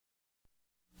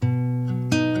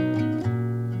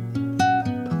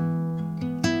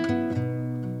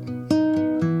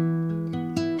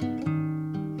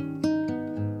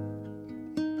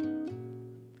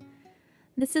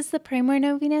This is the Pray More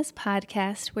Novenas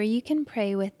podcast where you can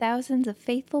pray with thousands of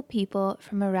faithful people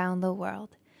from around the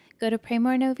world. Go to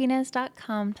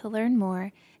praymorenovenas.com to learn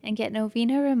more and get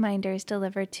novena reminders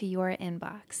delivered to your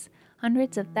inbox.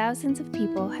 Hundreds of thousands of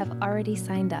people have already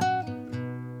signed up.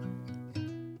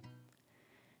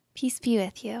 Peace be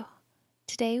with you.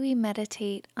 Today we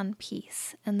meditate on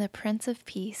peace and the Prince of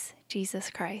Peace, Jesus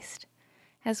Christ.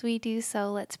 As we do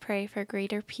so, let's pray for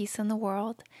greater peace in the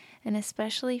world, and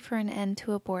especially for an end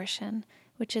to abortion,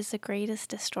 which is the greatest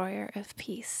destroyer of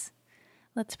peace.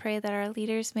 Let's pray that our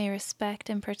leaders may respect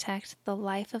and protect the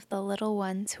life of the little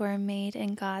ones who are made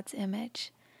in God's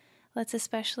image. Let's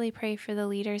especially pray for the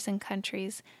leaders in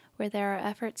countries where there are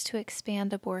efforts to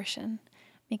expand abortion.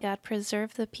 May God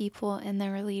preserve the people and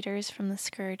their leaders from the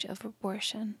scourge of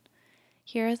abortion.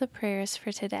 Here are the prayers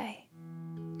for today.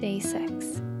 Day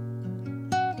 6.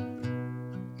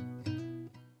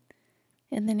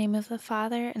 In the name of the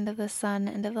Father, and of the Son,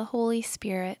 and of the Holy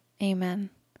Spirit. Amen.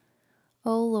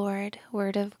 O Lord,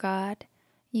 Word of God,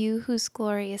 you whose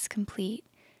glory is complete,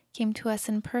 came to us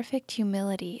in perfect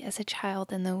humility as a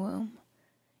child in the womb.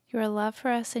 Your love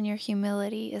for us and your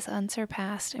humility is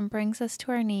unsurpassed and brings us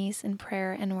to our knees in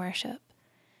prayer and worship.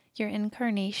 Your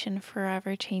incarnation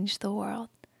forever changed the world.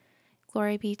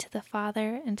 Glory be to the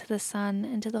Father, and to the Son,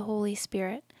 and to the Holy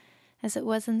Spirit, as it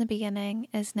was in the beginning,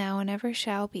 is now, and ever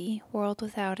shall be, world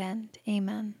without end.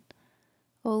 Amen.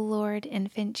 O Lord,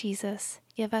 infant Jesus,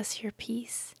 give us your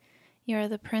peace. You are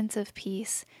the Prince of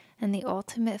Peace, and the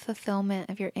ultimate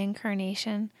fulfillment of your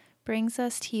incarnation brings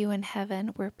us to you in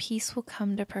heaven, where peace will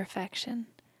come to perfection.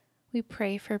 We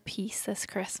pray for peace this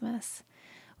Christmas.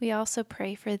 We also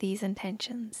pray for these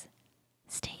intentions.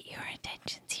 State your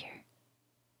intentions here.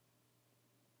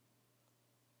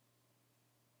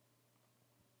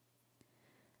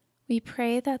 We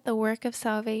pray that the work of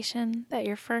salvation that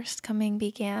your first coming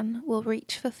began will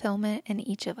reach fulfillment in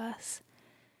each of us.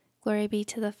 Glory be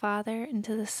to the Father, and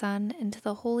to the Son, and to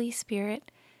the Holy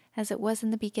Spirit, as it was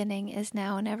in the beginning, is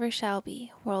now, and ever shall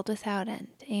be, world without end.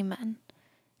 Amen.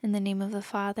 In the name of the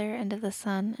Father, and of the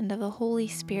Son, and of the Holy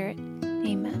Spirit.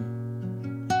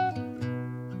 Amen.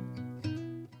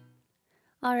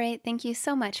 All right, thank you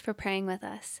so much for praying with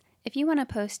us. If you want to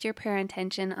post your prayer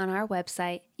intention on our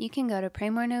website, you can go to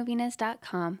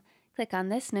praymorenovenas.com, click on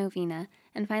this novena,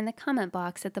 and find the comment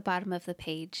box at the bottom of the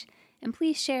page. And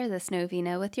please share this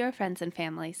novena with your friends and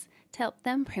families to help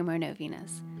them pray more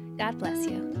novenas. God bless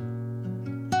you.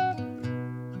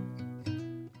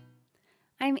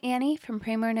 I'm Annie from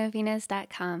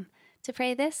praymorenovenas.com. To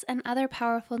pray this and other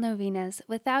powerful novenas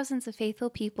with thousands of faithful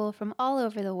people from all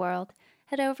over the world,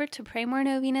 head over to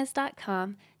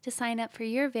praymorenovenas.com to sign up for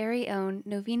your very own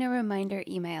novena reminder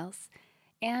emails.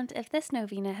 And if this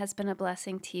novena has been a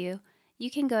blessing to you,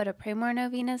 you can go to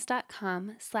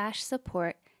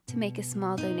praymorenovenas.com/support to make a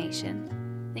small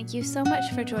donation. Thank you so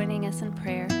much for joining us in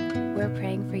prayer. We're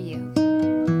praying for you.